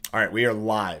All right, we are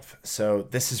live. So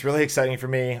this is really exciting for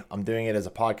me. I'm doing it as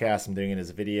a podcast, I'm doing it as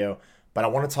a video, but I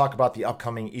want to talk about the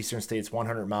upcoming Eastern States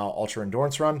 100-mile ultra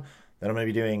endurance run that I'm going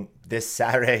to be doing this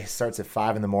Saturday. It starts at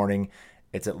 5 in the morning.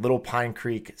 It's at Little Pine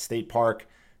Creek State Park.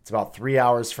 It's about 3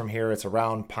 hours from here. It's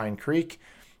around Pine Creek,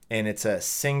 and it's a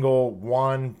single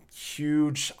one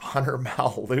huge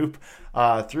 100-mile loop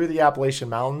through the Appalachian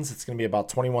Mountains. It's going to be about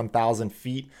 21,000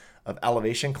 feet of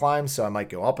elevation climb. So I might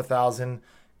go up 1,000,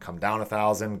 come down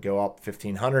 1,000, go up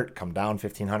 1,500, come down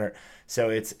 1,500. So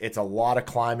it's a lot of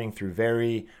climbing through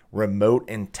very remote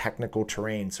and technical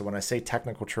terrain. So when I say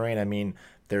technical terrain, I mean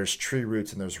there's tree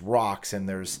roots and there's rocks and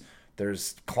there's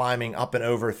climbing up and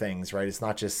over things, right? It's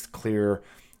not just clear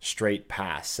straight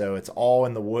paths. So it's all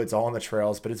in the woods, all in the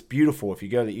trails, but it's beautiful. If you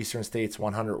go to the Eastern States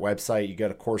 100 website, you go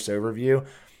to course overview,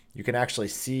 you can actually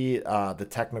see the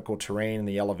technical terrain and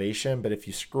the elevation. But if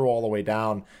you scroll all the way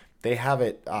down, they have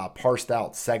it parsed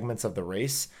out segments of the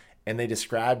race, and they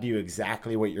describe to you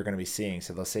exactly what you're going to be seeing.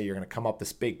 So they'll say you're going to come up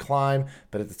this big climb,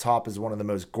 but at the top is one of the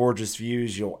most gorgeous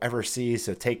views you'll ever see.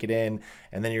 So take it in,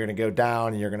 and then you're going to go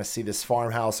down and you're going to see this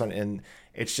farmhouse. And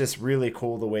it's just really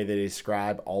cool the way they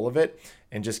describe all of it.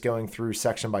 And just going through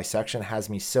section by section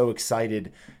has me so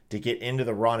excited to get into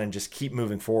the run and just keep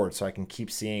moving forward so I can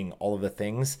keep seeing all of the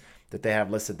things that they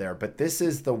have listed there. But this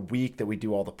is the week that we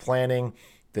do all the planning,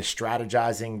 the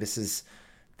strategizing. This is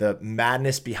the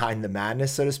madness behind the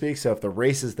madness, so to speak. So if the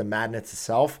race is the madness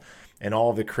itself and all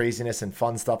of the craziness and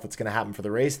fun stuff that's going to happen for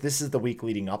the race, this is the week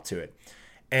leading up to it.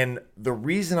 And the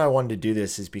reason I wanted to do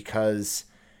this is because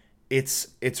it's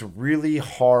really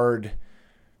hard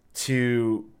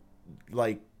to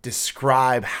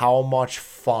describe how much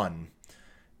fun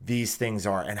these things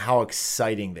are and how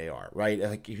exciting they are, right?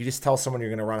 Like if you just tell someone you're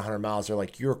going to run 100 miles, they're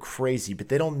like, you're crazy, but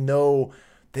they don't know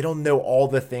all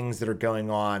the things that are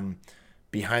going on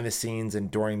behind the scenes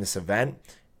and during this event.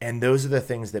 And those are the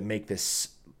things that make this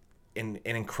an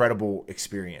incredible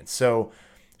experience. So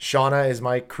Shauna is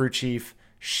my crew chief.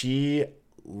 She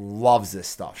loves this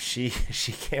stuff. She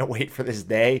can't wait for this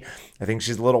day. I think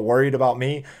she's a little worried about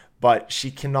me, but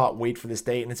she cannot wait for this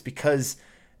day. And it's because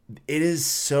it is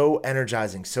so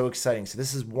energizing, so exciting. So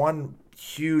this is one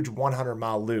huge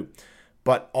 100-mile loop.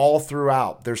 But all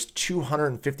throughout, there's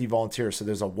 250 volunteers. So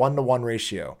there's a 1-to-1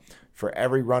 ratio. For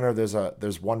every runner,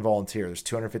 there's one volunteer. There's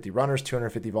 250 runners,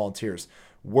 250 volunteers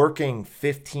working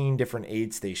 15 different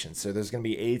aid stations. So there's going to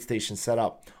be aid stations set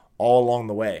up all along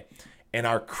the way. And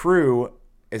our crew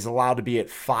is allowed to be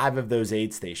at 5 of those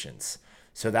aid stations.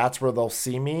 So that's where they'll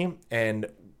see me and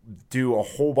do a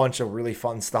whole bunch of really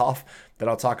fun stuff that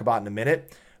I'll talk about in a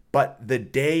minute. But the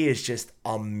day is just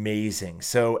amazing.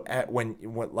 So when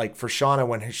for Shauna,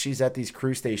 when she's at these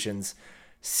crew stations,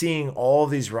 seeing all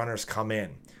these runners come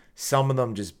in, some of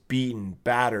them just beaten,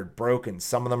 battered, broken.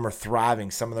 Some of them are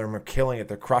thriving. Some of them are killing it.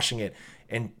 They're crushing it.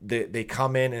 And they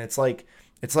come in, and it's like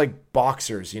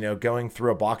boxers, going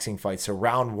through a boxing fight. So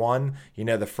round one,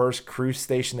 the first crew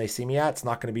station they see me at, it's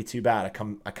not going to be too bad.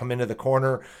 I come into the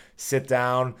corner, sit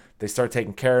down, they start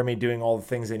taking care of me, doing all the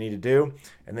things they need to do,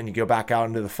 and then you go back out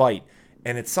into the fight.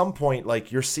 And at some point,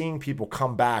 you're seeing people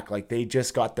come back like they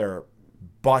just got their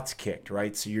butts kicked,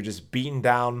 right? So you're just beaten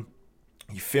down,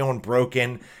 you're feeling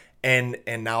broken, and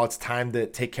now it's time to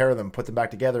take care of them, put them back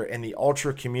together. And the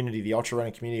ultra community, the ultra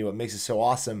running community, what makes it so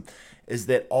awesome is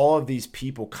that all of these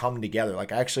people come together. I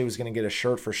actually was going to get a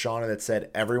shirt for Shauna that said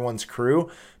everyone's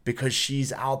crew, because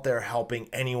she's out there helping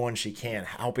anyone she can,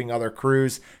 helping other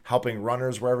crews, helping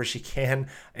runners wherever she can.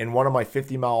 And one of my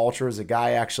 50-mile ultras, a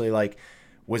guy actually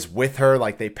was with her.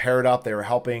 They paired up. They were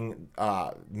helping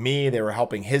me. They were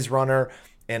helping his runner.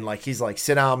 And he's like,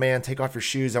 sit down, man, take off your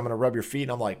shoes. I'm going to rub your feet.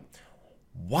 And I'm like,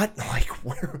 what?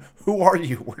 Who are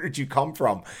you? Where did you come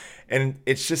from? And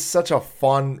it's just such a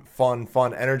fun,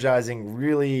 energizing,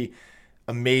 really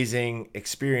amazing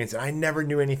experience. And I never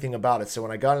knew anything about it. So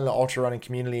when I got into the ultra running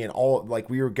community and all,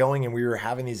 we were going and we were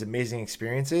having these amazing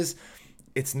experiences,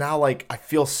 it's now I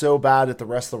feel so bad that the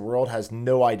rest of the world has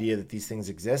no idea that these things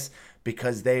exist,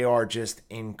 because they are just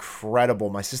incredible.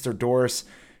 My sister Doris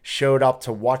showed up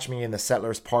to watch me in the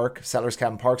Settlers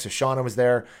Cabin Park. So Shauna was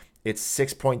there. It's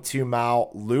 6.2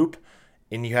 mile loop,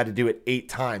 and you had to do it 8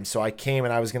 times. So I came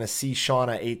and I was going to see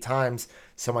Shauna 8 times.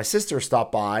 So my sister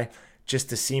stopped by just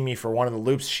to see me for one of the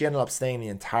loops. She ended up staying the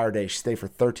entire day. She stayed for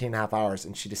 13 and a half hours,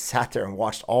 and she just sat there and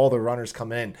watched all the runners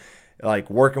come in,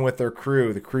 working with their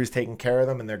crew. The crew's taking care of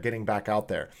them, and they're getting back out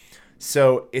there.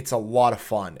 So it's a lot of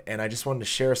fun. And I just wanted to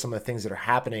share some of the things that are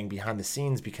happening behind the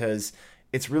scenes because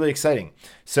it's really exciting.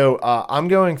 So I'm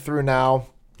going through now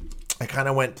I kind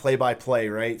of went play by play,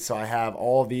 right? So I have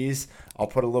all of these. I'll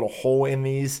put a little hole in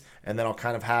these, and then I'll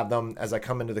kind of have them as I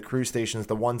come into the cruise stations,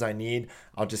 the ones I need,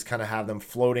 I'll just kind of have them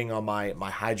floating on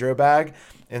my hydro bag.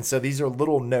 And so these are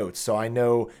little notes. So I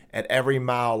know at every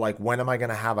mile, like when am I going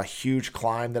to have a huge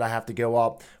climb that I have to go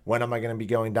up? When am I going to be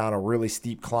going down a really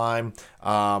steep climb?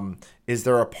 Is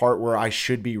there a part where I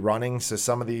should be running? So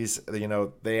some of these,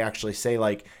 they actually say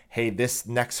like, hey, this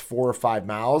next 4 or 5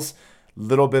 miles,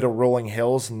 little bit of rolling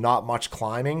hills, not much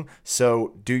climbing.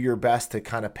 So do your best to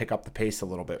kind of pick up the pace a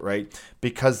little bit, right?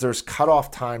 Because there's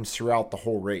cutoff times throughout the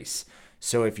whole race.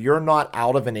 So if you're not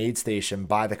out of an aid station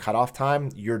by the cutoff time,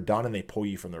 you're done and they pull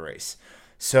you from the race.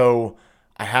 So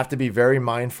I have to be very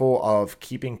mindful of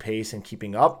keeping pace and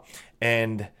keeping up.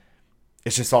 And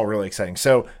it's just all really exciting.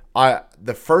 So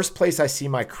the first place I see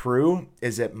my crew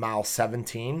is at mile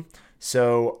 17.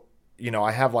 So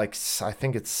I have I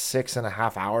think it's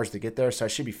 6.5 hours to get there. So I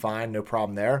should be fine. No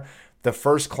problem there. The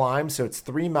first climb, so it's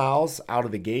 3 miles out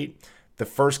of the gate. The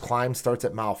first climb starts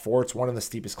at mile 4. It's one of the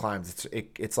steepest climbs.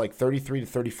 It's like 33 to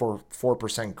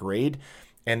 34% grade.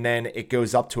 And then it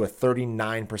goes up to a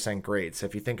 39% grade. So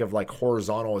if you think of like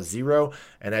horizontal as 0,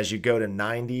 and as you go to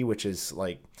 90, which is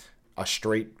like a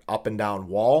straight up and down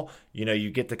wall,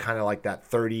 you get to kind of like that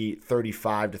 30,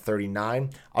 35 to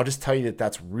 39. I'll just tell you that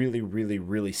that's really, really,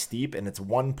 really steep, and it's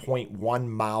 1.1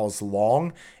 miles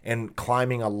long and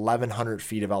climbing 1,100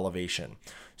 feet of elevation.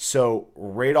 So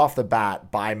right off the bat,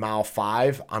 by mile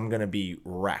 5, I'm going to be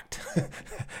wrecked.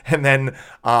 And then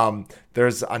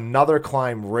there's another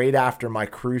climb right after my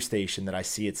crew station that I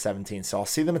see at 17. So I'll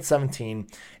see them at 17,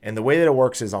 and the way that it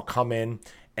works is I'll come in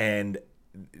and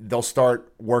they'll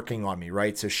start working on me,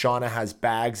 right? So Shauna has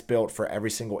bags built for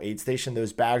every single aid station.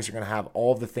 Those bags are going to have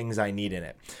all the things I need in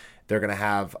it. They're going to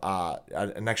have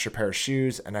an extra pair of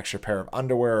shoes, an extra pair of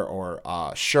underwear or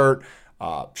shirt,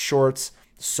 shorts,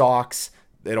 socks.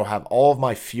 It'll have all of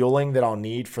my fueling that I'll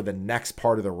need for the next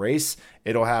part of the race.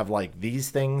 It'll have like these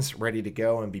things ready to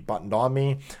go and be buttoned on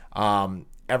me.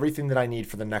 Everything that I need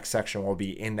for the next section will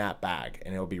be in that bag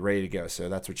and it'll be ready to go. So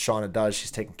that's what Shauna does.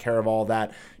 She's taking care of all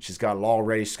that. She's got it all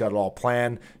ready. She's got it all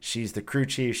planned. She's the crew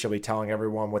chief. She'll be telling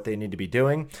everyone what they need to be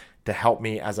doing to help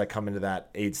me as I come into that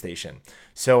aid station.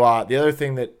 So the other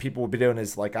thing that people will be doing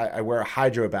is like I wear a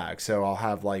hydro bag. So I'll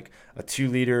have like a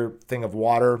 2-liter thing of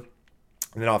water,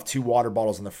 and then I'll have 2 water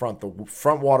bottles in the front. The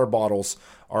front water bottles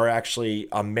are actually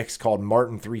a mix called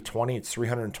Martin 320. It's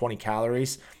 320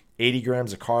 calories. 80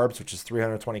 grams of carbs, which is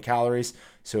 320 calories.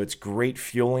 So it's great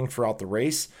fueling throughout the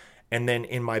race. And then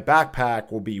in my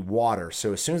backpack will be water.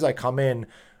 So as soon as I come in,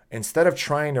 instead of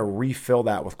trying to refill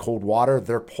that with cold water,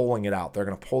 they're pulling it out. They're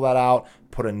going to pull that out,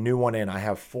 put a new one in. I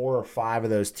have 4 or 5 of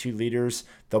those 2 liters.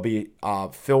 They'll be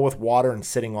filled with water and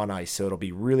sitting on ice. So it'll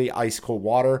be really ice cold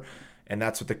water. And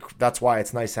that's why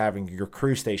it's nice having your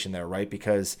crew station there, right?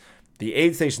 Because the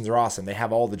aid stations are awesome. They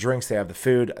have all the drinks, they have the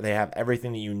food, they have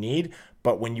everything that you need.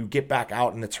 But when you get back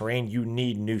out in the terrain, you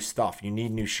need new stuff. You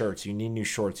need new shirts, you need new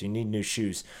shorts, you need new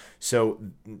shoes. So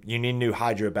you need new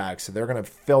hydro bags. So they're going to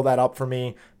fill that up for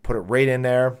me, put it right in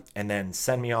there, and then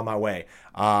send me on my way.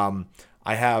 I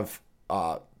have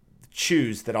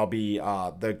shoes that I'll be,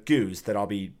 the goos that I'll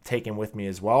be taking with me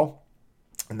as well.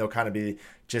 And they'll kind of be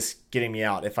just getting me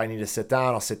out. If I need to sit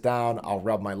down, I'll sit down. I'll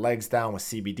rub my legs down with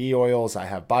CBD oils. I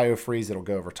have BioFreeze that'll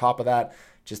go over top of that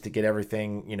just to get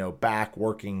everything, back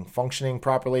working, functioning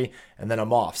properly. And then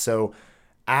I'm off. So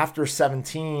after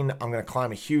 17, I'm going to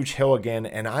climb a huge hill again.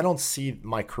 And I don't see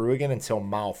my crew again until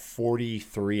mile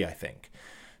 43, I think.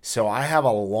 So I have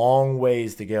a long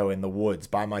ways to go in the woods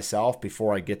by myself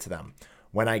before I get to them.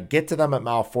 When I get to them at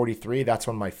mile 43, that's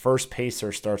when my first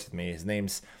pacer starts with me. His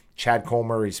name's Chad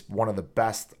Colmer. He's one of the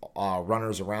best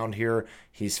runners around here.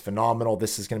 He's phenomenal.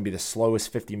 This is going to be the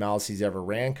slowest 50 miles he's ever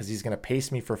ran because he's going to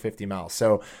pace me for 50 miles.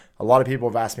 So a lot of people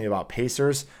have asked me about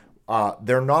pacers.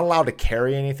 They're not allowed to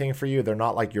carry anything for you. They're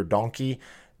not like your donkey.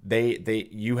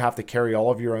 You have to carry all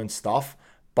of your own stuff,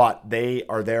 but they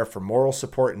are there for moral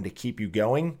support and to keep you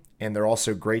going. And they're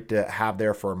also great to have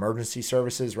there for emergency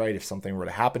services, right? If something were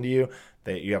to happen to you,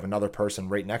 that you have another person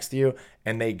right next to you,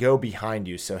 and they go behind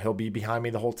you. So he'll be behind me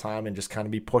the whole time and just kind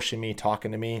of be pushing me,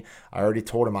 talking to me. I already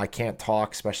told him I can't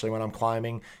talk, especially when I'm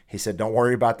climbing. He said, don't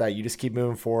worry about that. You just keep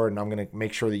moving forward, and I'm going to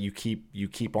make sure that you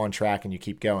keep on track and you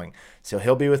keep going. So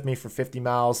he'll be with me for 50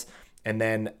 miles. And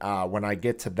then when I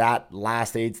get to that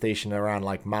last aid station around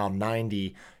like mile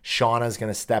 90, Shauna's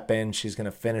going to step in. She's going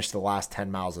to finish the last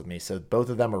 10 miles with me. So both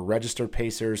of them are registered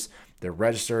pacers. They're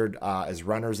registered as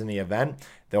runners in the event.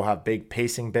 They'll have big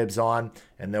pacing bibs on,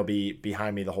 and they'll be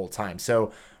behind me the whole time.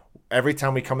 So every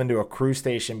time we come into a crew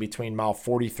station between mile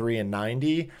 43 and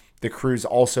 90, the crew's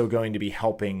also going to be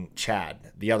helping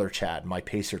Chad, the other Chad, my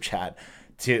pacer Chad,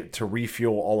 to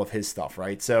refuel all of his stuff,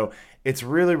 right? So it's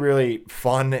really, really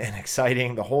fun and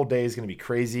exciting. The whole day is going to be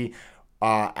crazy.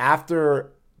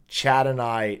 After Chad and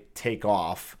I take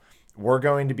off, we're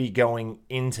going to be going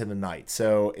into the night.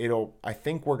 So I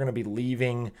think we're going to be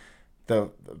leaving the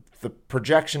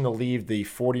projection to leave the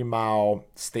 40-mile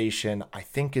station, I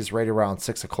think, is right around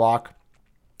 6 o'clock.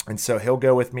 And so he'll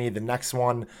go with me. The next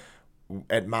one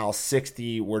at mile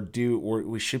 60,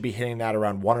 we should be hitting that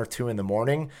around 1 or 2 in the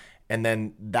morning. And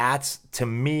then that's, to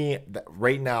me,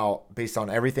 right now, based on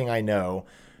everything I know,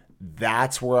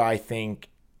 that's where I think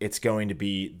it's going to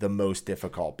be the most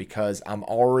difficult, because I'm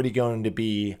already going to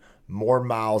be more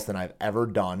miles than I've ever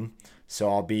done. So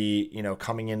I'll be,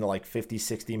 coming into like 50,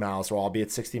 60 miles, or I'll be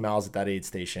at 60 miles at that aid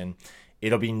station.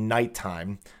 It'll be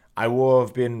nighttime. I will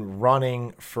have been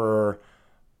running for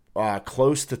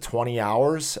close to 20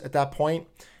 hours at that point,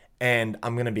 and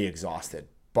I'm going to be exhausted,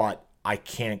 but I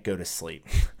can't go to sleep.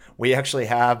 We actually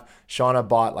have, Shauna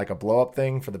bought like a blow up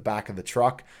thing for the back of the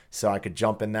truck, so I could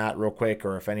jump in that real quick,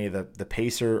 or if any of the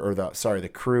pacer or the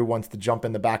crew wants to jump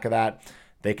in the back of that,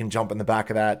 they can jump in the back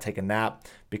of that, take a nap,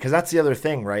 because that's the other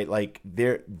thing, right? Like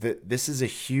this is a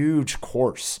huge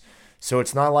course. So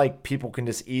it's not like people can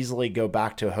just easily go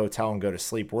back to a hotel and go to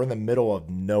sleep. We're in the middle of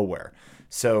nowhere.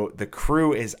 So the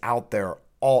crew is out there.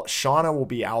 Shauna will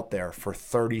be out there for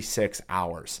 36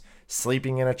 hours,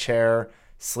 sleeping in a chair,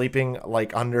 sleeping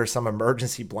like under some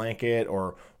emergency blanket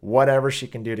or whatever she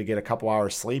can do to get a couple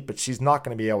hours sleep, but she's not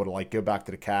going to be able to like go back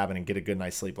to the cabin and get a good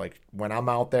night's sleep. Like when I'm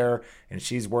out there and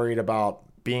she's worried about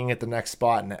being at the next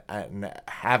spot and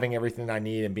having everything I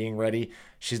need and being ready,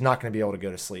 she's not going to be able to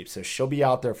go to sleep. So she'll be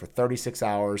out there for 36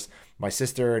 hours. My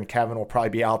sister and Kevin will probably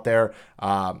be out there.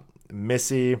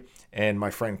 Missy and my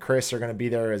friend Chris are going to be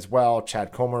there as well.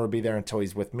 Chad Comer will be there until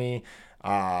he's with me.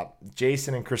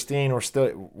 Jason and Christine, we're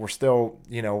still,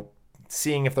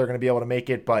 seeing if they're going to be able to make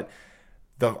it, but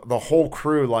the whole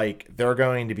crew, like, they're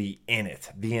going to be in it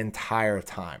the entire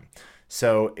time.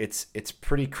 So it's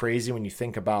pretty crazy when you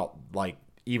think about, like,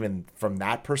 even from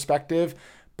that perspective.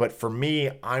 But for me,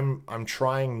 I'm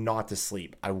trying not to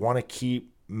sleep. I want to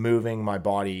keep moving my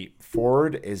body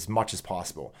forward as much as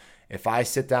possible. If I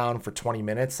sit down for 20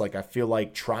 minutes, like, I feel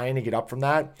like trying to get up from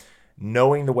that,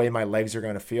 knowing the way my legs are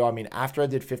going to feel. I mean, after I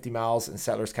did 50 miles in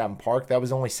Settlers Cabin Park, that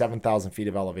was only 7,000 feet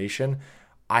of elevation.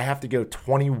 I have to go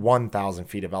 21,000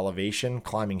 feet of elevation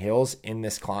climbing hills in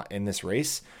this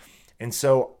race. And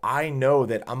so I know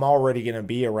that I'm already going to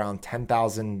be around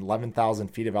 10,000, 11,000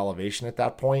 feet of elevation at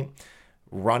that point.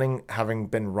 Having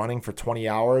been running for 20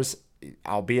 hours,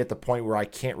 I'll be at the point where I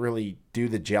can't really do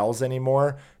the gels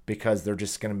anymore because they're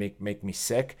just going to make me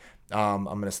sick. I'm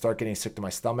going to start getting sick to my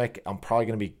stomach. I'm probably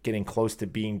going to be getting close to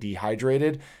being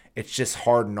dehydrated. It's just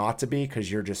hard not to be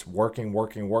because you're just working.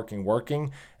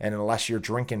 And unless you're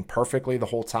drinking perfectly the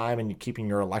whole time and you're keeping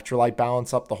your electrolyte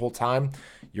balance up the whole time,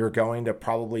 you're going to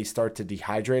probably start to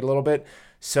dehydrate a little bit.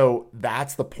 So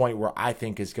that's the point where I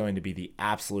think is going to be the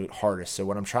absolute hardest. So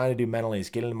what I'm trying to do mentally is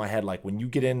get into my head, like, when you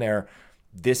get in there,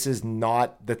 this is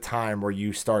not the time where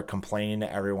you start complaining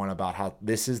to everyone about how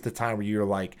this is the time where you're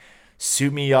like,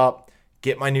 suit me up,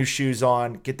 get my new shoes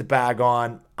on, get the bag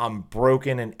on. I'm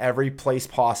broken in every place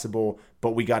possible,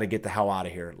 but we got to get the hell out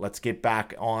of here. Let's get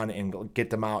back on and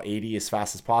get to mile 80 as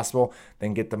fast as possible,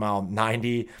 then get to mile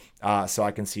 90 so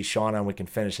I can see Shauna and we can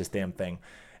finish this damn thing.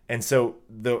 And so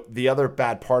the other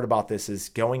bad part about this is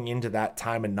going into that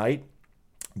time of night,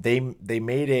 they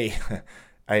made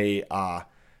a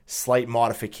slight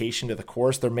modification to the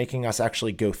course. They're making us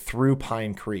actually go through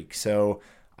Pine Creek. So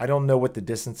I don't know what the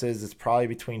distance is. It's probably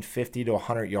between 50 to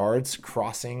 100 yards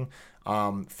crossing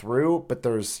through, but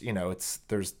there's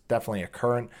definitely a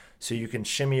current. So you can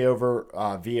shimmy over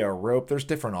via a rope. There's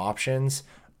different options.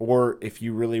 Or if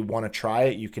you really want to try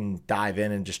it, you can dive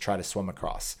in and just try to swim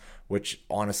across, which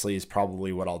honestly is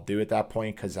probably what I'll do at that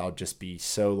point, because I'll just be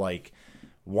so like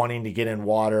wanting to get in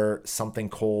water, something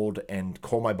cold, and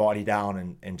cool my body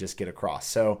down and just get across.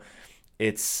 So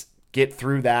it's get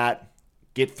through that,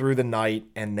 get through the night,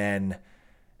 and then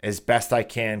as best I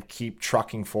can keep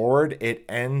trucking forward. It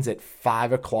ends at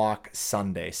 5 o'clock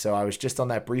Sunday. So I was just on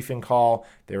that briefing call.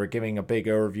 They were giving a big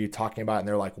overview talking about it, and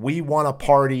they're like, we want to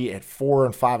party at 4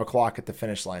 and 5 o'clock at the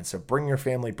finish line. So bring your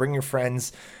family, bring your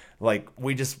friends. Like,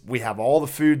 we have all the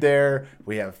food there.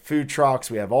 We have food trucks.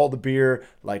 We have all the beer.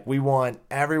 Like, we want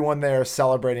everyone there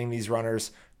celebrating these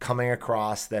runners coming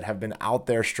across that have been out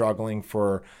there struggling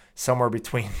for somewhere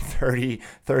between 30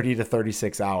 to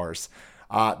 36 hours.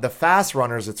 The fast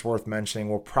runners, it's worth mentioning,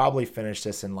 will probably finish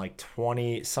this in like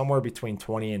 20, somewhere between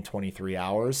 20 and 23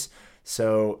 hours.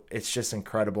 So it's just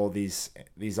incredible. These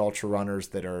ultra runners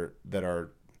that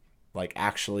are like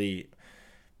actually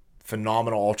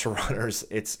phenomenal ultra runners.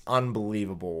 It's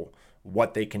unbelievable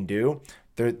what they can do.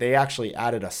 They actually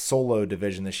added a solo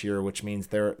division this year, which means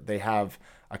they have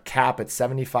a cap at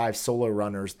 75 solo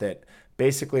runners that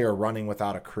basically are running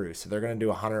without a crew. So they're going to do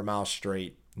 100 miles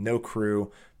straight, no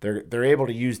crew. They're able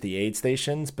to use the aid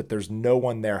stations, but there's no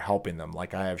one there helping them.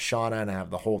 Like I have Shauna and I have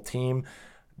the whole team.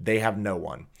 They have no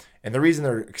one. And the reason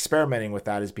they're experimenting with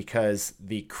that is because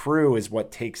the crew is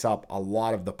what takes up a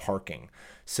lot of the parking.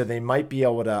 So they might be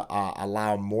able to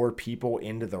allow more people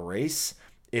into the race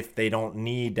if they don't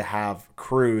need to have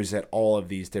crews at all of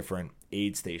these different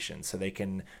aid stations. So they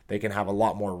can have a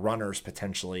lot more runners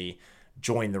potentially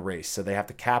join the race. So they have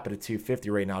to cap it at 250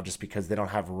 right now just because they don't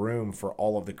have room for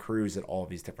all of the crews at all of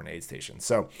these different aid stations.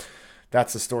 So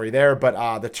that's the story there.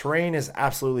 But the terrain is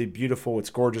absolutely beautiful. It's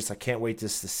gorgeous. I can't wait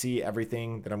just to see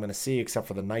everything that I'm going to see, except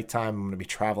for the nighttime. I'm going to be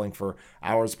traveling for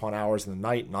hours upon hours in the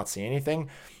night and not see anything.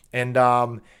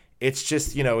 And it's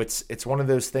just, it's one of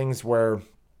those things where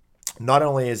not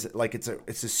only is it like it's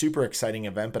a super exciting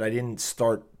event, but I didn't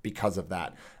start because of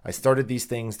that. I started these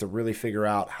things to really figure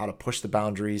out how to push the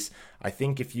boundaries. I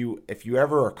think if you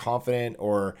ever are confident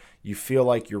or you feel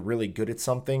like you're really good at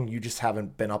something, you just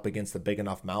haven't been up against a big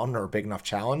enough mountain or a big enough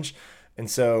challenge,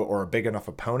 or a big enough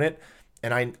opponent.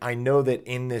 And I know that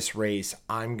in this race,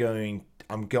 I'm going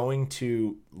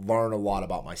to learn a lot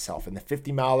about myself. In the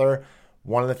 50 miler,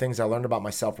 one of the things I learned about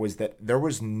myself was that there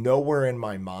was nowhere in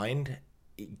my mind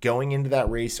going into that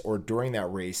race or during that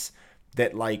race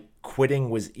that like quitting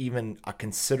was even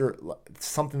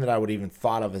something that I would even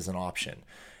thought of as an option.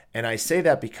 And I say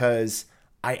that because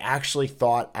I actually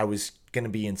thought I was going to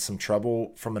be in some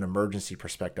trouble from an emergency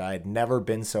perspective. I had never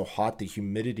been so hot. The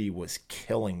humidity was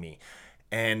killing me.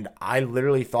 And I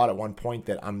literally thought at one point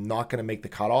that I'm not going to make the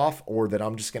cutoff or that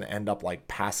I'm just going to end up like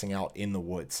passing out in the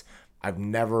woods. I've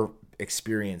never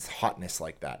experienced hotness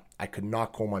like that. I could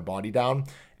not cool my body down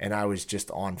and I was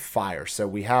just on fire. So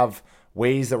we have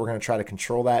ways that we're going to try to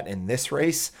control that in this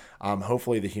race.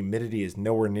 Hopefully the humidity is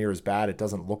nowhere near as bad. It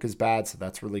doesn't look as bad. So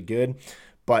that's really good.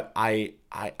 But I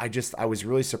was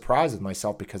really surprised with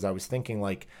myself because I was thinking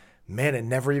like, man, it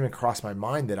never even crossed my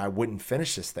mind that I wouldn't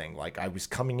finish this thing. Like I was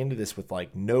coming into this with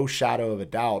like no shadow of a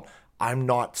doubt. I'm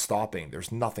not stopping.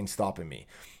 There's nothing stopping me.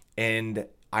 And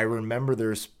I remember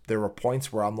there were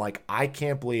points where I'm like, I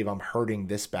can't believe I'm hurting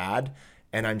this bad.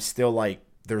 And I'm still like,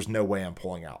 there's no way I'm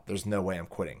pulling out. There's no way I'm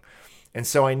quitting. And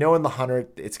so I know in the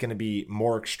 100, it's going to be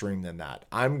more extreme than that.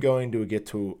 I'm going to get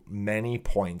to many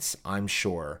points, I'm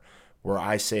sure, where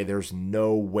I say there's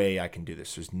no way I can do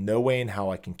this. There's no way in how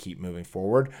I can keep moving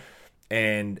forward.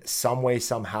 And some way,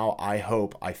 somehow, I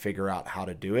hope I figure out how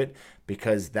to do it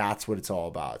because that's what it's all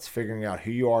about. It's figuring out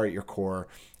who you are at your core.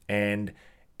 And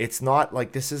it's not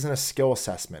like this isn't a skill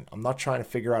assessment. I'm not trying to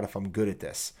figure out if I'm good at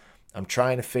this. I'm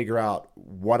trying to figure out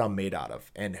what I'm made out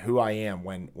of and who I am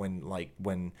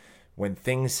when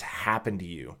things happen to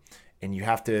you and you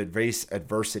have to face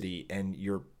adversity and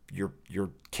you're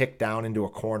kicked down into a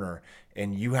corner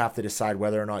and you have to decide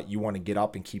whether or not you want to get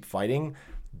up and keep fighting.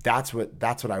 That's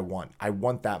what I want. I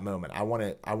want that moment. I want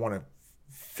to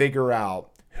figure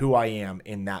out who I am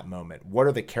in that moment. What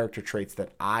are the character traits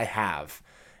that I have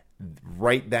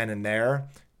right then and there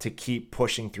to keep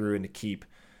pushing through and to keep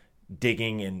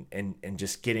digging and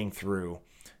just getting through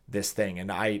this thing.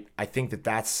 And I think that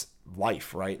that's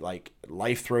life, right? Like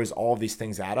life throws all of these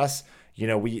things at us.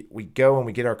 We go and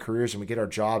we get our careers and we get our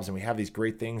jobs and we have these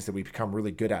great things that we become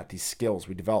really good at, these skills.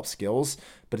 We develop skills,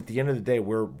 but at the end of the day,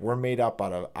 we're made up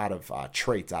out of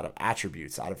traits, out of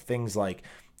attributes, out of things like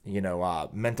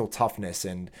mental toughness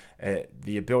and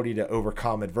the ability to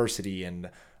overcome adversity and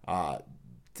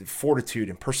fortitude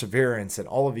and perseverance and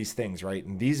all of these things, right?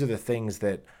 And these are the things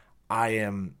that I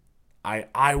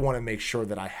want to make sure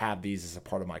that I have these as a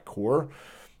part of my core.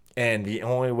 And the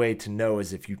only way to know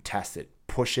is if you test it,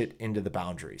 push it into the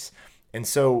boundaries. And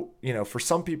so, for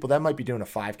some people that might be doing a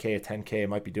 5K, a 10K, it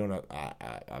might be doing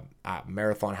a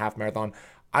marathon, half marathon.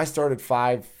 I started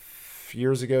 6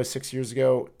 years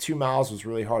ago, 2 miles was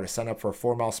really hard. I signed up for a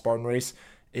 4-mile Spartan race.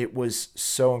 It was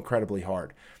so incredibly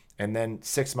hard. And then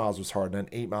 6 miles was hard, and then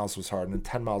 8 miles was hard, and then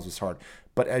 10 miles was hard.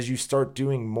 But as you start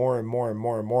doing more and more and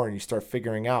more and more, and you start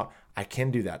figuring out, I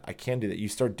can do that. You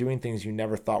start doing things you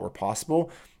never thought were possible.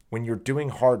 When you're doing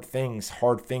hard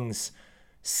things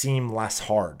seem less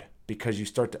hard because you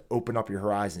start to open up your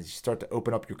horizons. You start to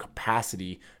open up your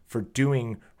capacity for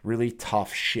doing really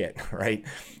tough shit, right?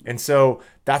 And so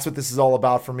that's what this is all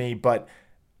about for me. But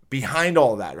behind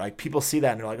all of that, right? People see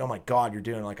that and they're like, oh my God, you're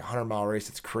doing like a 100-mile race.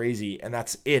 It's crazy. And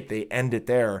that's it. They end it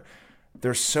there.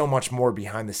 There's so much more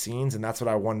behind the scenes. And that's what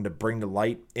I wanted to bring to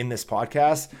light in this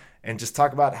podcast and just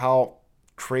talk about how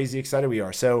crazy excited we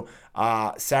are. So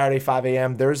Saturday, 5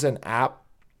 a.m., there's an app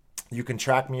you can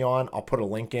track me on. I'll put a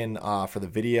link in for the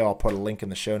video. I'll put a link in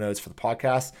the show notes for the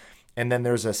podcast. And then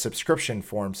there's a subscription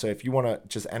form. So if you want to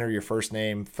just enter your first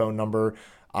name, phone number,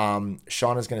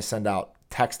 Sean is going to send out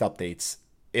text updates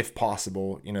if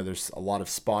possible. You know, there's a lot of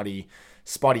spotty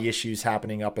issues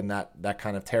happening up in that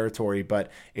kind of territory. But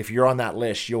if you're on that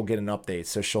list, you'll get an update.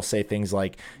 So she'll say things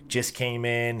like, just came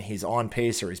in, he's on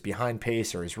pace, or he's behind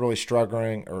pace, or he's really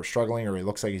struggling, or he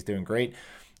looks like he's doing great.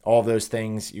 All of those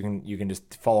things you can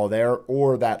just follow there,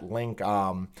 or that link.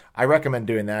 I recommend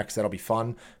doing that because that'll be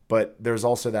fun. But there's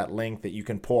also that link that you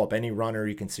can pull up any runner.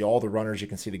 You can see all the runners. You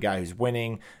can see the guy who's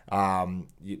winning,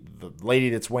 the lady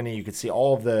that's winning. You can see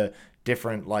all of the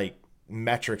different like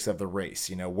metrics of the race.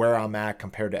 You know, where I'm at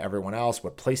compared to everyone else,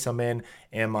 what place I'm in.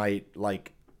 Am I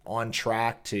like on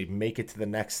track to make it to the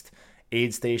next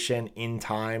aid station in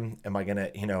time? Am I gonna,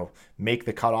 make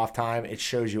the cutoff time? It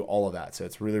shows you all of that. So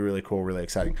it's really, really cool, really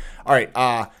exciting. All right.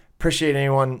 Appreciate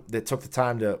anyone that took the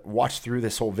time to watch through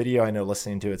this whole video. I know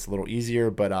listening to it's a little easier,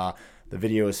 but the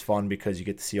video is fun because you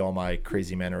get to see all my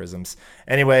crazy mannerisms.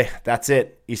 Anyway, that's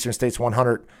it. Eastern States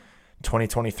 100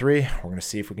 2023. We're going to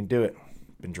see if we can do it.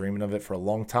 Been dreaming of it for a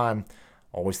long time.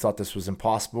 Always thought this was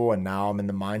impossible, and now I'm in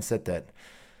the mindset that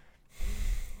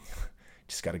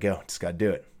just got to go. Just got to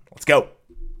do it. Let's go.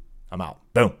 I'm out.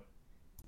 Boom.